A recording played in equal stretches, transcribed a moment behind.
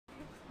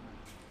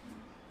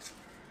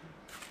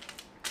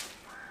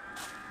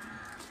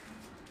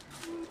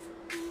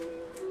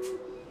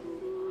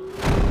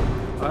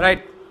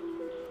Alright,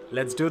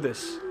 let's do this.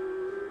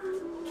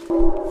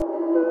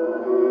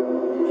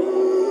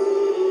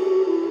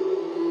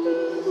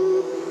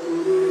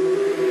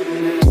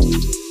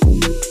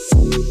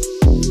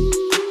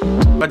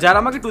 যারা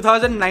আমাকে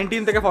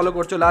 2019 থেকে ফলো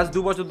করছো, লাস্ট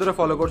 2 বছর ধরে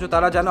ফলো করছো,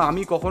 তারা জানো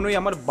আমি কখনোই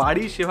আমার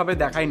বাড়ি সেভাবে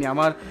দেখাইনি।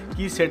 আমার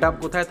কি সেট আপ,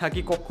 কোথায়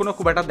থাকি, কখনো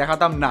খুব একটা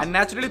দেখাতাম না।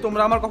 ন্যাচারালি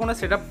তোমরা আমার কখনো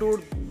সেট আপ ট্যুর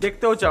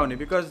দেখতেও চাওনি,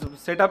 বিকজ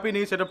সেট আপই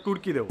নেই, সেট আপ ট্যুর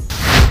কি দেবো।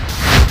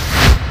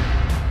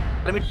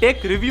 আমি টেক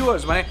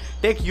রিভিউয়ার্স মানে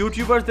টেক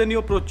ইউটিউবার্সদের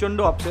নিয়েও প্রচণ্ড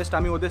অবসেসড।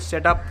 আমি ওদের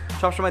সেট আপ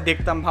সবসময়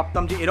দেখতাম,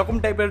 ভাবতাম যে এরকম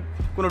টাইপের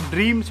কোনো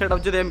ড্রিম সেট আপ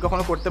যদি আমি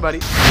কখনো করতে পারি।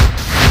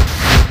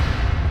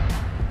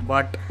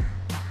 বাট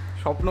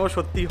স্বপ্ন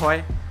সত্যি হয়,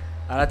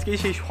 আর আজকেই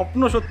সেই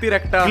স্বপ্ন সত্যির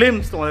একটা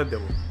গ্লিম্পস তোমাদের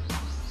দেবো।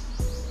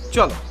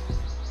 চলো,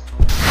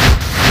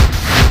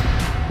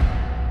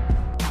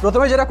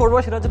 প্রথমে যেটা করবো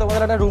সেটা হচ্ছে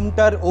তোমাদের একটা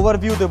রুমটার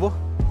ওভারভিউ দেবো।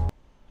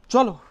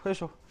 চলো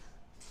এসো।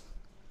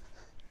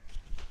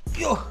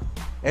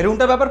 এই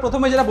রুমটার ব্যাপার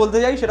প্রথমে যেটা বলতে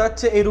যাই সেটা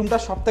হচ্ছে এই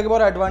রুমটার সব থেকে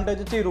বড় অ্যাডভান্টেজ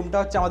হচ্ছে এই রুমটা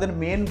হচ্ছে আমাদের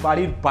মেন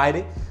বাড়ির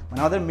বাইরে, মানে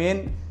আমাদের মেন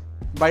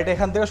বাড়িটা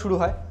এখান থেকে শুরু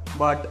হয়,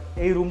 বাট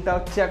এই রুমটা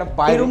হচ্ছে একটা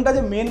বাইরে। এই রুমটা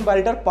যে মেন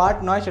বাড়িটার পার্ট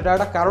নয়, সেটা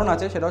একটা কারণ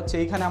আছে, সেটা হচ্ছে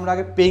এইখানে আমরা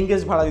আগে পেইং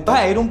গেস্ট ভাড়া দিতাম।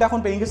 হ্যাঁ, এই রুমটা এখন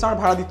পেইং গেস্ট আমরা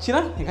ভাড়া দিচ্ছি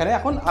না, এখানে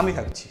এখন আমি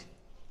থাকছি।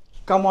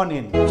 Come on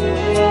in.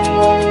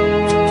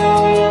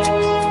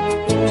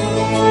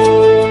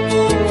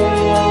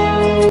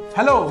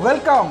 Hello,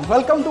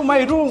 welcome to my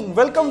room,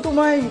 welcome to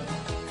my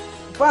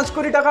 5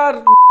 কোটি টাকার।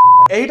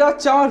 এইটা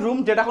হচ্ছে আমার রুম,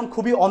 যেটা এখন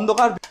খুবই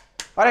অন্ধকার।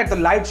 আরে তো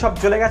লাইট সব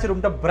জ্বলে গেছে,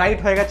 রুমটা ব্রাইট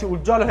হয়ে গেছে,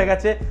 উজ্জ্বল হয়ে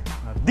গেছে,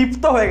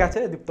 দীপ্ত হয়ে গেছে।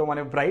 দীপ্ত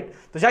মানে ব্রাইট।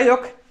 তো যাই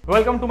হোক,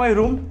 ওয়েলকাম টু মাই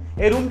রুম।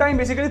 এই রুমটা আমি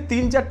বেসিক্যালি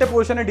 3-4টে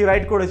পোর্শনে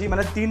ডিভাইড করেছি,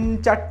 মানে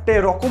 3-4টে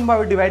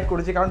রকমভাবে ডিভাইড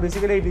করেছি। কারণ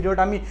বেসিক্যালি এই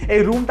ভিডিওটা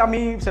এই রুমটা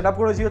আমি সেট আপ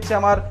করেছি হচ্ছে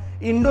আমার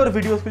ইনডোর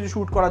ভিডিওস কিছু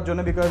শ্যুট করার জন্য,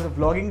 বিকজ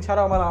ব্লগিং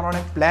ছাড়াও আমার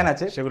অনেক প্ল্যান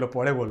আছে, সেগুলো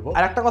পরে বলবো।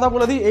 আর একটা কথা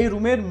বলে দিই, এই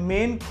রুমের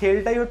মেন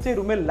খেলটাই হচ্ছে এই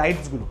রুমের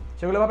লাইটসগুলো,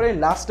 সেগুলো ব্যাপারে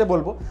লাস্টে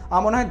বলবো।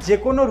 আমার মনে হয় যে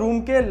কোনো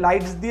রুমকে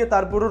লাইটস দিয়ে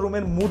তারপরে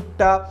রুমের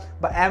মুডটা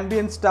বা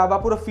অ্যাম্বিয়েন্সটা বা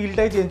পুরো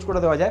ফিলটাই চেঞ্জ করে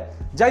দেওয়া যায়।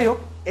 যাই হোক,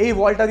 এই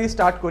ওয়ালটা দিয়ে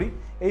স্টার্ট করি।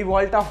 এই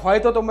ওয়ালটা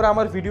হয়তো তোমরা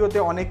আমার ভিডিওতে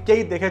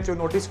অনেকেই দেখেছো,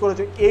 নোটিস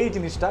করেছো। এই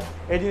জিনিসটার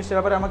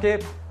ব্যাপারে আমাকে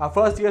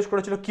ফার্স্ট জিজ্ঞেস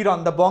করেছিল কিরণ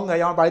দ্য বং গাই,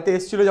 আমার বাড়িতে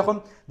এসেছিলো যখন,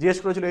 জিজ্ঞেস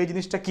করেছিল এই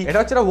জিনিসটা কি। এটা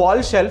হচ্ছে একটা ওয়াল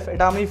শেলফ।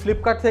 এটা আমি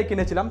ফ্লিপকার্ট থেকে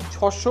কিনেছিলাম,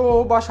 600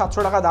 বা 700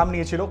 টাকা দাম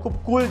নিয়েছিল। খুব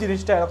কুল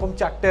জিনিসটা, এরকম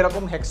 4টে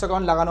এরকম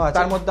হেক্সাগন লাগানো আছে,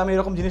 তার মধ্যে আমি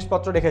এরকম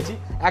জিনিসপত্র রেখেছি।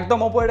 একদম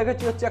ওপরে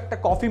রেখেছি হচ্ছে একটা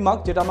কফি মাগ,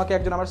 যেটা আমাকে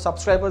একজন আমার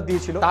সাবস্ক্রাইবার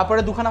দিয়েছিল।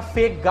 তারপরে দুখানা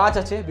ফেক গাছ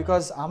আছে,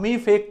 বিকজ আমি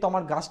ফেক, তো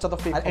আমার গাছটা তো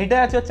ফেক। এটা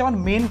আছে হচ্ছে আমার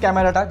মেন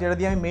ক্যামেরাটা, যেটা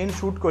দিয়ে আমি মেন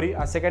শ্যুট করি,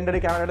 আর সেকেন্ডারি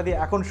ক্যামেরাটা দিয়ে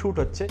এখন শ্যুট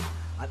হচ্ছে।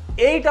 আর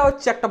এইটা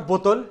হচ্ছে একটা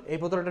বোতল, এই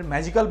বোতলটা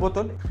ম্যাজিক্যাল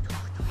বোতল,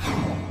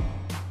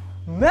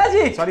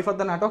 ম্যাজিক, সরি ফর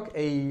দ্য নাটক।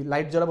 এই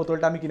লাইট জ্বলা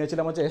বোতলটা আমি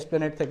কিনেছিলাম হচ্ছে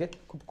এসপ্লেনেড থেকে,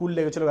 খুব কুল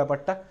লেগেছিল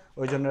ব্যাপারটা,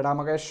 ওই জন্য এটা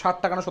আমাকে 60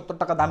 টাকা না 70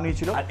 টাকা দাম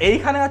নিয়েছিল। আর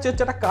এইখানে আছে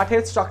হচ্ছে একটা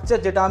কাঠের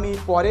স্ট্রাকচার, যেটা আমি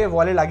পরে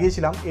ওয়ালে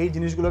লাগিয়েছিলাম এই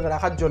জিনিসগুলোকে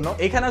রাখার জন্য।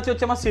 এইখানে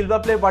হচ্ছে আমার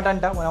সিলভার প্লে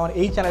বাটনটা, মানে আমার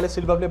এই চ্যানেলের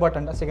সিলভার প্লে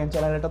বাটনটা। সেকেন্ড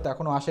চ্যানেলটা তো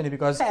এখনো আসেনি,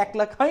 বিকজ 1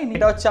 লাখ হয়নি।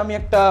 এটা হচ্ছে আমি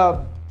একটা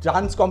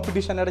ডান্স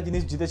কম্পিটিশনের একটা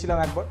জিনিস জিতেছিলাম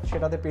একবার,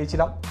 সেটাতে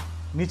পেয়েছিলাম।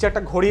 নিচে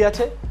একটা ঘড়ি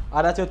আছে,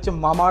 আর আছে হচ্ছে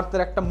মামা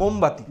আর্থের একটা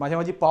মোমবাতি, মাঝে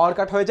মাঝে পাওয়ার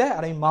কাট হয়ে যায়,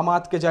 আর এই মামা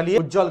আর্থকে জ্বালিয়ে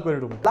উজ্জ্বল করে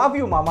রুম। লাভ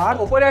ইউ মামা আর্থ।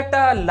 ওপরে একটা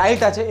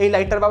লাইট আছে, এই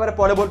লাইটটার ব্যাপারে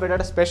পরে বলবো, এটা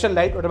একটা স্পেশাল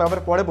লাইট, ওটার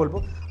ব্যাপারে পরে বলবো।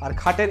 আর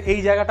খাটের এই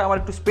জায়গাটা আমার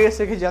একটু স্পেস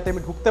রেখেছি যাতে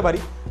আমি ঢুকতে পারি।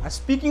 আর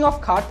স্পিকিং অফ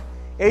খাট,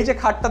 এই যে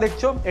খাটটা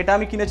দেখছো, এটা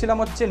আমি কিনেছিলাম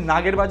হচ্ছে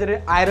নাগের বাজারে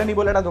আয়রনি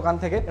বলে একটা দোকান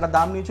থেকে। এটা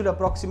দাম নিয়েছিল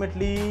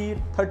অ্যাপ্রক্সিমেটলি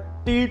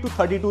 30 to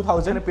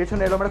 32,000।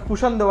 পেছনে এরকম একটা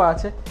কুশন দেওয়া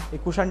আছে, এই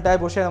কুশনটায়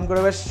বসে এরকম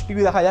করে বেশ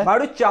টিভি দেখা যায়।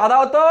 একটু চা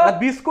দাও তো,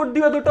 বিস্কুট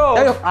দিও দুটো।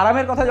 যাই হোক,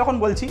 আরামের কথা যখন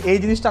বলছি, এই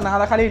জিনিসটা না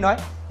দেখালেই নয়।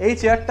 এই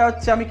চেয়ারটা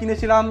হচ্ছে আমি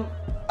কিনেছিলাম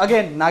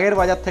আগেন নাগের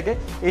বাজার থেকে।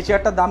 এই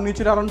চেয়ারটার দাম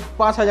নিয়েছিল অ্যারাউন্ড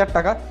 5,000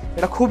 টাকা।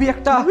 এটা খুবই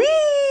একটা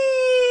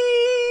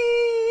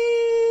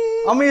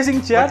অ্যামেজিং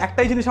চেয়ার।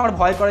 একটাই জিনিস আমার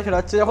ভয় করে, সেটা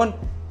হচ্ছে যখন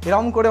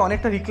এরকম করে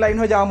অনেকটা রিক্লাইন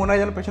হয়ে যাওয়া, মনে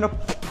হয় যেন পেছনে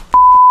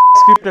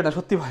স্ক্রিপ্টেড না,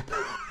 সত্যি ভয়।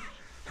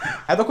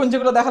 এতক্ষণ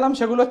যেগুলো দেখালাম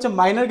সেগুলো হচ্ছে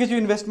মাইনার কিছু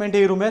ইনভেস্টমেন্ট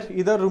এই রুমের,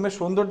 ইদার রুমের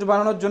সৌন্দর্য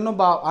বানানোর জন্য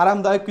বা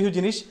আরামদায়ক কিছু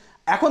জিনিস।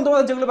 এখন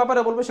তোমাদের যেগুলো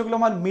ব্যাপারে বলবো সেগুলো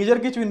আমার মেজর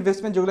কিছু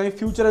ইনভেস্টমেন্ট, যেগুলো আমি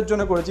ফিউচারের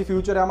জন্য করেছি।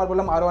 ফিউচারে আমার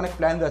বললাম আরও অনেক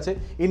প্ল্যানস আছে।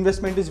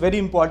 Investment is very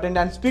important.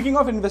 And speaking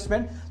of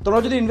investment, তোমরা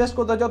যদি ইনভেস্ট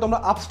করতে চাও, তোমরা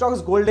আপস্টক্স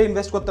গোল্ডে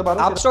ইনভেস্ট করতে পারো।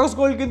 আপস্টক্স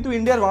গোল্ড কিন্তু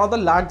ইন্ডিয়ার one of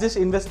the largest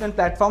investment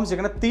platform,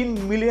 যেখানে 3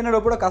 মিলিয়নের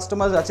ওপরে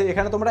কাস্টমার্স আছে।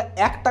 এখানে তোমরা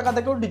 1 টাকা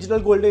থেকেও ডিজিটাল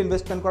গোল্ডে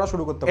ইনভেস্টমেন্ট করা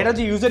শুরু করতে পারো। এটা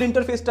যে ইউজার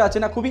ইন্টারফেসটা আছে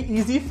না, খুবই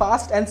ইজি,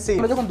 ফাস্ট অ্যান্ড সেফ।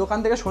 আমরা যখন দোকান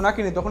থেকে সোনা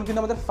কিনি তখন কিন্তু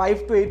আমাদের 5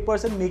 to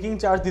 8% মেকিং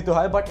চার্জ দিতে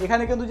হয়, বাট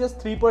এখানে কিন্তু জাস্ট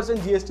 3%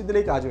 জিএসটি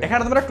দিলেই কাজ হয়।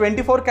 এখানে তোমরা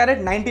 24 ক্যারেট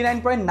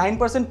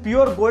 99.9% পিওর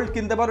গোল্ড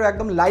কিনতে পারো,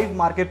 একদম লাইভ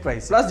মার্কেট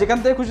প্রাইস। প্লাস যেখান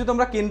থেকে খুশি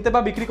তোমরা কিনতে বা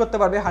বিক্রি করতে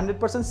পারবে।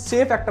 100%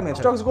 সেফ একটা মেথড।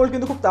 আপস্টক্স গোল্ড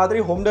কিন্তু খুব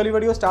তাড়াতাড়ি হোম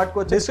ডেলিভারিও স্টার্ট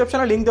করছে।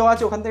 ডেসক্রিপশনে লিংক দেওয়া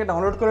আছে, ওখান থেকে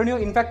ডাউনলোড করে নিও।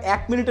 ইনফ্যাক্ট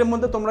 1 মিনিটের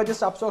মধ্যে তোমরা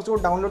জাস্ট আপস্টক্স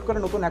গোল্ড ডাউনলোড করে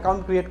নতুন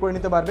অ্যাকাউন্ট ক্রিয়েট করে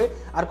নিতে পারবে,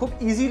 আর খুব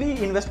ইজিলি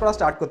ইনভেস্ট করা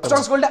স্টার্ট করতে পারবে।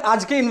 আপস্টক্স গোল্ডে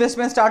আজকে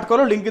ইনভেস্টমেন্ট স্টার্ট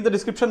করো, link in the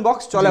description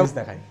box. চলে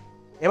দেখাই।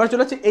 এবার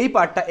চলে হচ্ছে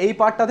এই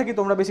পার্টটা থেকে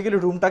তোমরা বেসিক্যালি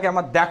রুমটাকে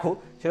আমার দেখো।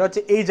 সেটা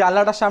হচ্ছে এই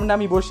জানলাটার সামনে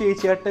আমি বসি, এই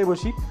চেয়ারটাই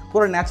বসি,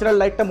 পুরো ন্যাচারাল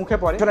লাইটটা মুখে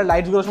পড়ে। এখানে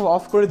লাইটগুলো সব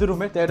অফ করে দিই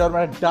রুমে, তো এটা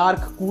মানে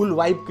ডার্ক কুল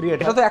ভাইব ক্রিয়েট।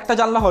 এটা তো একটা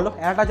জানলা হলো,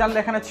 একটা জানলা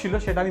এখানে ছিল,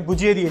 সেটা আমি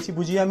বুঝিয়ে দিয়েছি।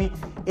 বুঝিয়ে আমি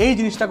এই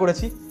জিনিসটা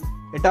করেছি।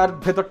 এটার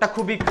ভেতরটা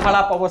খুবই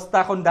খারাপ অবস্থা,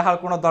 এখন দেখার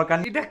কোনো দরকার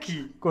নেই। এটা কি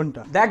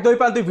কোনটা দেখ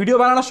দইপাল, তুই ভিডিও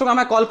বানানোর সময়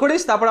আমায় কল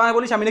করিস, তারপর আমায়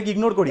বলিস, আমি নাকি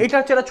ইগনোর করি। এটা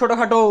হচ্ছে একটা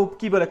ছোটখাটো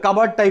কি বলে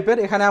কাবার্ড টাইপের,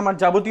 এখানে আমার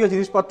যাবতীয়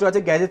জিনিসপত্র আছে,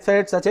 গ্যাজেট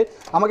ফ্যাজেটস আছে।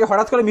 আমাকে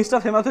হঠাৎ করে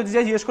মিস্টার ফেমাস হতে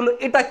যাই জিজ্ঞেস করলো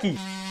এটা কি,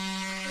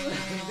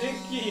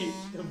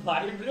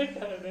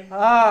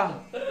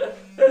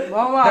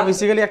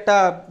 বেসিক্যালি একটা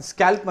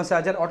scalp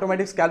massager,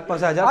 automatic scalp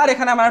massager. আর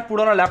এখানে আমার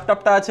পুরোনো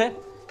ল্যাপটপটা আছে,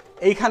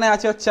 এইখানে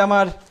আছে হচ্ছে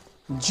আমার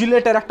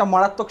জিলেটের একটা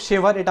মারাত্মক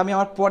শেভার, এটা আমি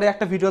আমার পরে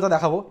একটা ভিডিওতে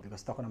দেখাবো,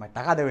 বিকজ তখন আমার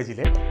টাকা দেবে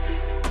জিলেট।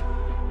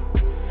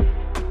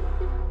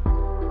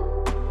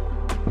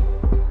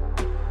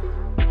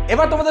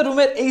 এবার তোমাদের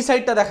রুমের এই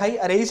সাইডটা দেখাই,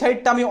 আর এই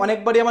সাইডটা আমি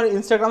অনেকবারই আমার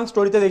ইনস্টাগ্রাম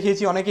স্টোরিতে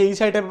দেখিয়েছি, অনেকে এই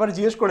সাইডের ব্যাপারে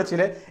জিজ্ঞেস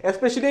করেছিলে,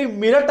 স্পেশালি এই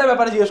মিররটার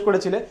ব্যাপারে জিজ্ঞেস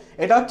করেছিলে।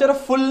 এটা হচ্ছে একটা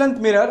full length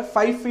mirror,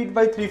 5 feet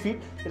by 3 fit.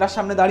 এটার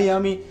সামনে দাঁড়িয়ে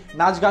আমি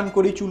নাচ গান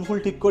করি, চুল ফুল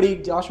ঠিক করি,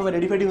 যাওয়ার সময়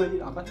রেডি ফেডি হয়ে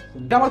যাই।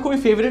 এটা আমার খুবই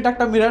ফেভারিট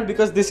একটা mirror,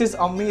 because this is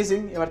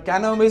amazing. এবার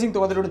কেন অ্যামেজিং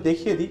তোমাদের ওটা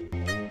দেখিয়ে দিই।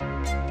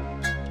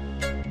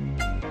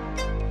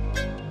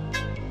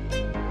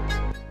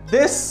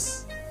 This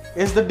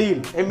is the deal.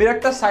 এই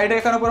মিররটার সাইডে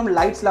এখানে পুরো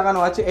লাইটস লাগানো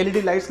আছে,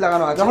 এলইডি লাইটস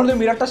লাগানো আছে। যখন তুমি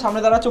মিররটার সামনে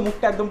দাঁড়াচ্ছ,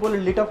 মুখটা একদম পুরো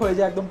লিট আপ হয়ে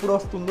যায়, একদম পুরো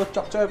সুন্দর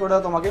চকচকে করে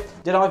দেয় তোমাকে,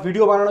 যেটা আমার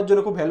ভিডিও বানানোর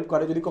জন্য খুব হেল্প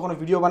করে। যদি কখনো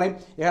ভিডিও বানাই,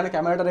 এখানে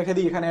ক্যামেরাটা রেখে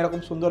দিই, এখানে এরকম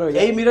সুন্দর হয়ে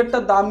যায়। এই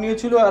মিররটার দাম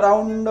নিয়েছিল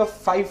অ্যারাউন্ড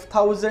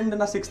 5000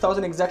 না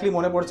 6000 এক্স্যাক্টলি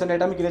মনে পড়ছে না।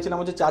 এটা আমি কিনেছিলাম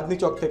হচ্ছে চাঁদনি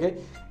চক থেকে।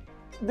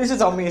 This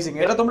is amazing.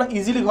 এটা তোমরা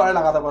ইজিলি ঘরে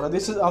লাগাতে পারো।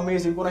 This is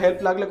amazing. কোনো হেল্প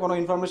লাগলে, কোনো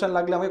ইনফরমেশন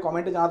লাগলে আমাকে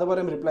কমেন্টে জানাতে পারো,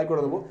 আমি রিপ্লাই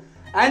করে দেবো।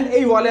 অ্যান্ড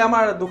এই ওয়ালে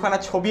আমার দুখানা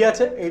ছবি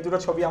আছে, এই দুটো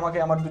ছবি আমাকে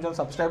আমার দুজন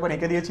সাবস্ক্রাইবার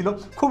এঁকে দিয়েছিল,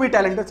 খুবই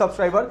ট্যালেন্টেড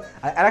সাবস্ক্রাইবার।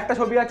 আর একটা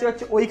ছবি আছে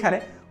হচ্ছে ওইখানে,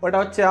 ওটা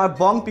হচ্ছে আমার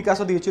বং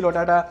পিকাসো দিয়েছিল, ওটা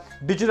একটা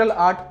digital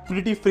art,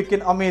 pretty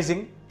ফ্রিকেন amazing.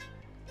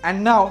 And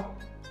now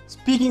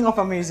speaking of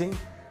amazing,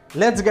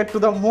 let's get to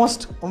the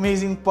most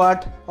amazing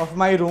part of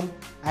my room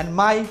and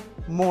my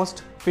most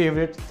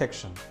favourite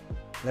section.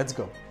 Let's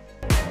go.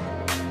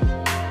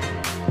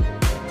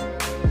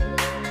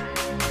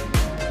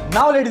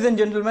 Now ladies and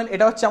gentleman,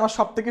 এটা হচ্ছে আমার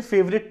সব থেকে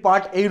favourite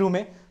part এই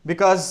রুমে,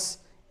 because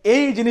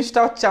এই জিনিসটা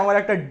হচ্ছে আমার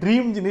একটা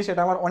ড্রিম জিনিস।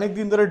 এটা আমার অনেক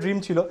দিন ধরে ড্রিম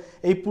ছিল,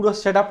 এই পুরো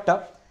সেট আপটা,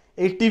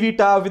 এই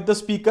টিভিটা with the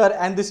speaker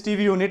and this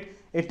TV unit.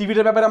 এই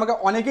টিভিটার ব্যাপারে আমাকে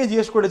অনেকেই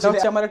জিজ্ঞেস করেছে।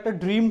 হচ্ছে আমার একটা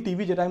ড্রিম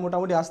টিভি, যেটা আমি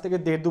মোটামুটি আজ থেকে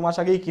 1.5-2 মাস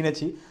আগেই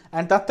কিনেছি।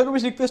 অ্যান্ড তার থেকেও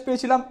বেশি রিকোয়েস্ট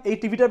পেয়েছিলাম এই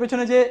টিভিটার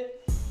পেছনে যে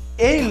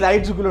এই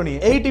লাইটসগুলো নিয়ে।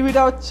 এই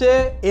টিভিটা হচ্ছে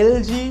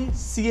LG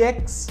CX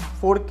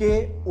 4K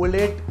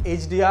OLED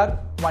HDR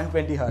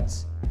 120 Hz।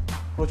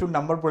 প্রচুর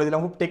নাম্বার পড়ে দিলাম,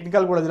 খুব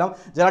টেকনিক্যাল করে দিলাম।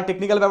 যারা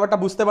টেকনিক্যাল ব্যাপারটা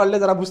বুঝতে পারলে,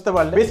 যারা বুঝতে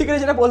পারলে, বেসিক্যালি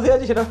যেটা বলতে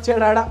চাইছি সেটা হচ্ছে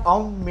এটা একটা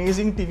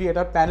অ্যামেজিং টিভি।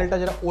 এটার প্যানেলটা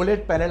যেটা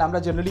OLED প্যানেল, আমরা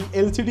জেনারেলি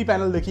LCD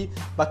প্যানেল দেখি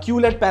বা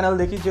QLED প্যানেল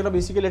দেখি, যেটা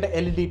বেসিক্যালি এটা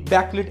LED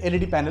backlit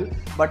LED panel,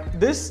 but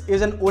this is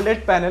an OLED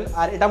panel.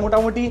 আর এটা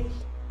মোটামুটি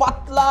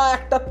পাতলা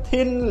একটা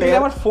থিন লেয়ার।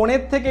 আমার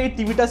ফোনের থেকে এই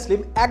টিভিটা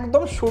স্লিম,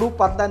 একদম সরু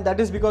পাতলা, and that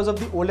is because of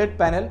the OLED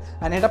panel.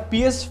 And এটা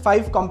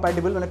PS5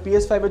 কম্প্যাটেবল, মানে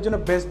PS5 এর জন্য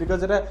বেস্ট, বিকজ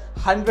এটা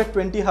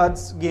 120 Hz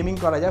গেমিং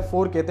করা যায়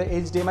 4K তে,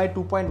 HDMI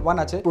 2.1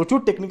 আছে। প্রচুর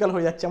টেকনিক্যাল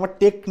হয়ে যাচ্ছে, আমার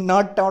টেক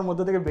নার্ডটা আমার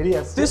মধ্যে থেকে বেরিয়ে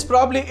আসছে। This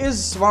probably is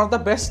one of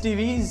the best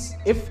TVs,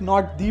 if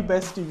not the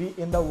best TV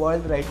in the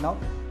world right now.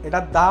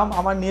 এটার দাম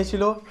আমার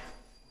নিয়েছিল,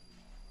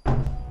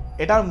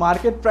 এটার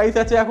মার্কেট প্রাইস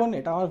আছে এখন,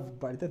 এটা আমার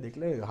বাড়িতে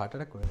দেখলে হার্ট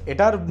অ্যাটাক করে,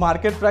 এটার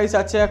মার্কেট প্রাইস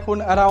আছে এখন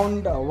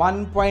অ্যারাউন্ড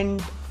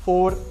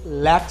 1.4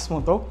 lakhs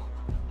মতো।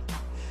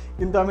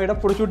 কিন্তু আমি এটা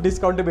প্রচুর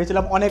ডিসকাউন্টে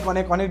পেয়েছিলাম, অনেক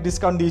অনেক অনেক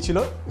ডিসকাউন্ট দিয়েছিল,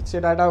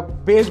 সেটা একটা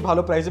বেশ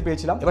ভালো প্রাইসে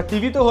পেয়েছিলাম। এবার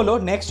টিভি তো হলো,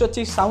 নেক্সট হচ্ছে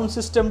এই সাউন্ড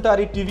সিস্টেমটা আর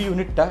এই টিভি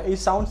ইউনিটটা। এই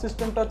সাউন্ড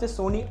সিস্টেমটা হচ্ছে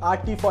সোনি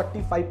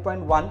RT40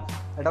 5.1,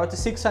 এটা হচ্ছে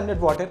 600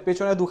 ওয়াটের।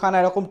 পেছনে দুখানা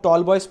এরকম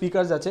টল বয়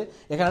স্পিকার্স আছে,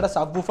 এখানে একটা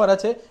সাবউফার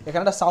আছে,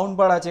 এখানে একটা সাউন্ড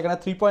বার আছে, এখানে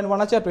 3.1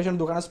 আছে, আর পেছনে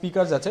দুখানা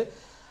স্পিকার্স আছে।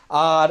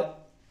 আর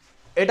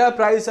এটা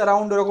প্রাইস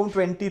অ্যারাউন্ড এরকম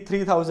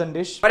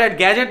 23,000-ish। বাট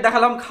গ্যাজেট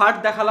দেখালাম, খাট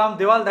দেখালাম,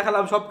 দেওয়াল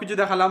দেখালাম, সব কিছু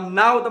দেখালাম।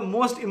 নাও দ্য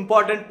মোস্ট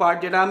ইম্পর্টেন্ট পার্ট,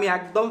 যেটা আমি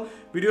একদম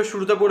ভিডিও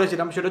শুরুতে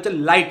বলেছিলাম, সেটা হচ্ছে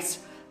লাইটস।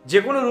 যে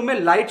কোনো রুমের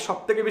লাইট সব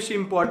থেকে বেশি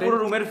ইম্পর্টেন্ট। পুরো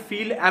রুমের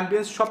ফিল,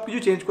 অ্যাম্বিয়েন্স সব কিছু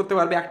চেঞ্জ করতে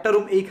পারবে একটা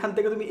রুম। এইখান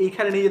থেকে তুমি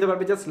এইখানে নিয়ে যেতে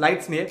পারবে জাস্ট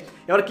লাইটস নিয়ে।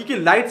 এবার কি কি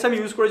লাইটস আমি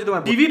ইউজ করেছি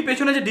তোমার, টিভির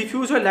পেছনে যে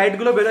ডিফিউজ হয়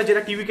লাইটগুলো বেরোয়,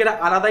 যেটা টিভিকে একটা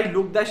আলাদাই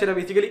লুক দেয়, সেটা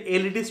বেসিক্যালি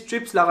LED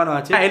স্ট্রিপস লাগানো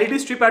আছে। LED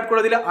স্ট্রিপ অ্যাড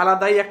করে দিলে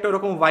আলাদাই একটা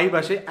ওরকম ভাইব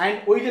আসে। অ্যান্ড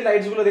ওই যে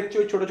লাইটসগুলো দেখছো,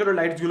 ওই ছোটো ছোটো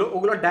লাইটসগুলো,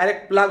 ওগুলো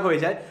ডাইরেক্ট প্লাগ হয়ে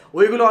যায়,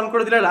 ওইগুলো অন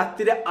করে দিলে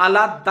রাত্রিরে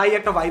আলাদাই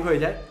একটা ভাইব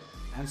হয়ে যায়।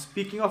 অ্যান্ড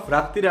স্পিকিং অফ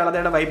রাত্রিরে আলাদা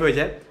একটা ভাইব হয়ে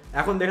যায়।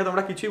 এখন দেখে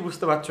তোমরা কিছুই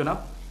বুঝতে পারছো না,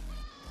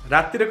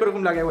 রাত্রিরে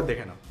কিরকম লাগে একবার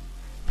দেখে নাও।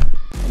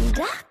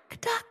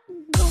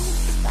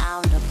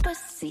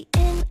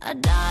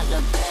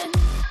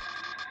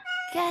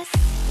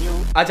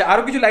 আচ্ছা,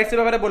 আরো কিছু লাইটসের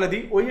ব্যাপারে বলে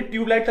দিই। ওই যে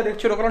টিউব লাইটটা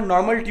দেখছো, ওটা কোনো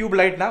নর্মাল টিউব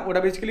লাইট না, ওটা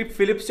বেসিক্যালি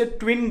ফিলিপসের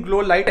টুইন গ্লো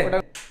লাইট। ওটা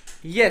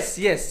ইয়েস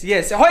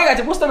হয়ে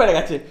গেছে, বুঝতে পেরে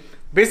গেছে।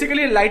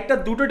 বেসিক্যালি লাইটটা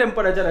দুটো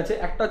টেম্পারেচার আছে,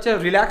 একটা হচ্ছে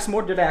রিল্যাক্স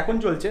মোড, যেটা এখন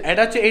চলছে,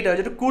 এটা হচ্ছে এইটা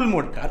যেটা কুল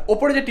মোড। আর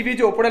ওপরে যে টিভি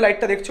যে ওপরে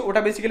লাইটটা দেখছো,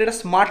 ওটা বেসিক্যালি একটা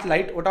স্মার্ট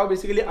লাইট, ওটাও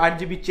বেসিক্যালি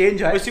 8GB চেঞ্জ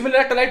হয়।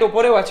 সিমিলার একটা লাইট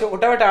ওপরেও আছে,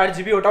 ওটাও একটা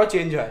 8GB, ওটাও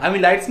চেঞ্জ হয়। আমি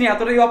লাইটস নিয়ে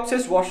এতটাই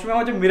অবসেস, ওয়াশরুমে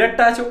আমার যে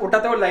মিররটা আছে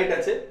ওটাতেও লাইট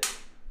আছে,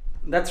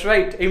 দ্যাটস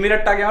রাইট। এই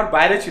মিররটা আগে আমার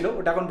বাইরে ছিল,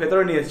 ওটা এখন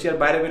ভেতরে নিয়ে এসেছি। আর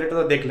বাইরে মিররটা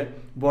তো দেখলে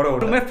বড়।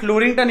 রুমের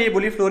ফ্লোরিংটা নিয়ে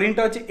বলি,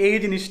 ফ্লোরিংটা হচ্ছে এই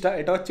জিনিসটা,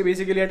 এটা হচ্ছে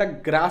বেসিক্যালি একটা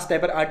গ্রাস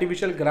টাইপের,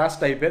 আর্টিফিশিয়াল গ্রাস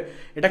টাইপের।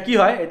 এটা কি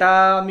হয়, এটা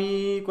আমি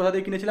কোথা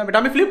থেকে কিনেছিলাম, এটা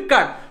আমি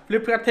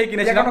ফ্লিপকার্ট থেকে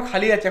কিনেছিলাম। এখন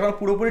খালি আছে, এখন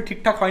পুরোপুরি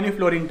ঠিকঠাক হয়নি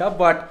ফ্লোরিংটা,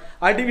 বাট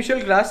আর্টিফিশিয়াল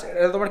গ্রাস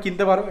এটা তোমরা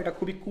কিনতে পারো, এটা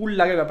খুবই কুল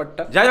লাগে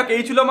ব্যাপারটা। যাই হোক,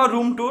 এই ছিল আমার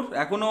রুম ট্যুর।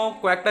 এখনো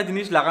কয়েকটা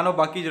জিনিস লাগানো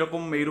বাকি,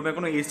 যেরকম এই রুমে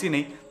কোনো এসি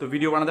নেই, তো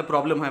ভিডিও বানাতে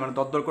প্রবলেম হয়, মানে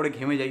দরদর করে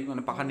ঘেমে যাই,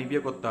 মানে পাখা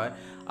নিভিয়ে করতে হয়।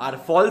 আর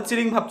ফল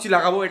সিলিং ভাবছি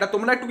লাগাবো, এটা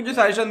তোমরা একটু কিছু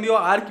সাজেশন দিও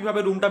আর কিভাবে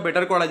রুমটা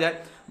বেটার করা যায়,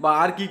 বা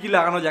আর কি কি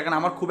লাগানো যায়, কারণ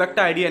আমার খুব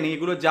একটা আইডিয়া নেই।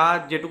 এগুলো যা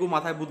যেটুকু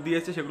মাথায় বুদ্ধি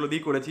এসেছে সেগুলো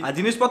দিয়ে করেছি। আর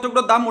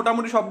জিনিসপত্রগুলোর দাম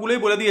মোটামুটি সবগুলোই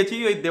বলে দিয়েছি।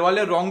 ওই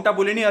দেওয়ালের রংটা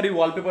বলিনি, আর এই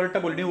ওয়ালপেপারটা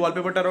বলিনি।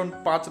 ওয়ালপেপারটা অ্যারাউন্ড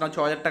 5 না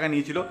 6 হাজার টাকা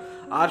নিয়েছিল।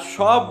 আর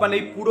সব মানে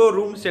এই পুরো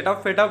রুম সেট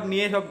আপ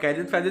নিয়ে, সব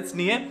গ্যাজেটস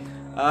নিয়ে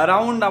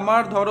অ্যারাউন্ড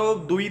আমার ধরো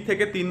 2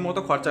 থেকে 3 মতো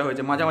খরচা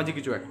হয়েছে, মাঝামাঝি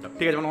কিছু একটা।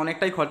 ঠিক আছে, মানে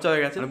অনেকটাই খরচা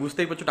হয়ে গেছে।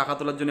 বুঝতেই পারছো টাকা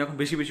তোলার জন্য এখন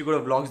বেশি বেশি করে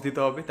ব্লগস দিতে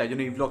হবে, তাই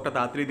জন্য এই ব্লগটা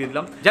তাড়াতাড়ি দিয়ে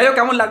দিলাম। যাই হোক,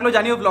 কেমন লাগলো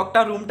জানিও ব্লগটা,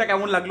 রুমটা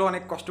কেমন লাগলো।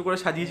 অনেক কষ্ট করে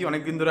সাজিয়েছি,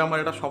 অনেকদিন ধরে আমার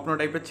এটা স্বপ্ন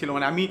টাইপের ছিল,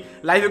 মানে আমি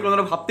লাইফে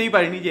কোনোদিনও ভাবতেই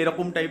পারিনি যে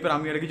এরকম টাইপের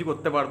আমি আর কিছু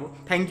করতে পারবো।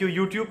 Thank you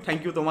YouTube,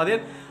 thank you তোমাদের।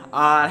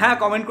 আর হ্যাঁ,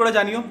 কমেন্ট করে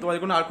জানিও তোমাদের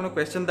আর কোনো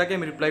কোয়েশ্চেন থাকে,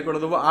 আমি রিপ্লাই করে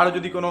দেবো। আর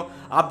যদি কোনো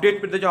আপডেট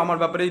পেতে চাও আমার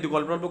ব্যাপারে, যদি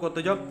গল্প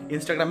করতে চাও,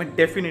 ইনস্টাগ্রামে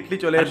ডেফিনেটলি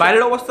চলে।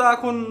 বাইরের অবস্থা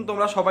এখন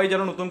তোমরা সবাই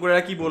জানো, নতুন করে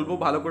কি বলবো,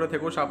 ভালো করে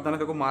থেকো, সাবধানে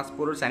থেকো, মাস্ক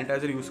পরো,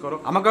 স্যানিটাইজার ইউজ করো।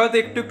 আমাকে হয়তো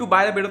একটু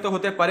বাইরে বেরোতে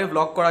হতে পারে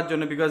ব্লগ করার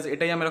জন্য, বিকজ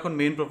এটাই আমার এখন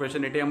মেইন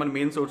প্রফেশন, এটাই আমার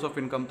মেইন সোর্স অফ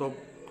ইনকাম। তো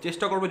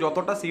চেষ্টা করবো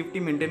যতটা সেফটি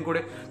মেনটেন করে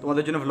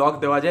তোমাদের জন্য ব্লগ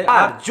দেওয়া যায়।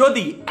 আর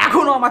যদি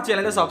এখনো আমার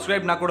চ্যানেলে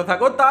সাবস্ক্রাইব না করে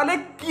থাকো, তাহলে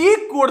কি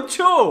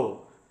করছো,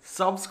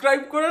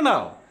 সাবস্ক্রাইব করে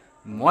নাও,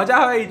 মজা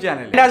হয় এই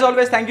channel. As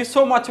always, thank you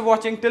so much for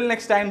watching. Till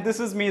next time, this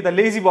is me, the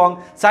LazyBong,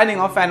 signing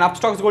off. And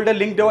Upstocks Gold এর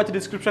লিংক দেওয়া আছে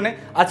ডেসক্রিপশনে।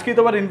 আজকে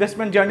তোমার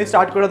ইনভেস্টমেন্ট জার্নি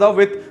স্টার্ট করে দাও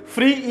with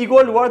free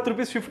ই-গোল্ড worth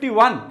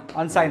 ₹51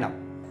 on sign up.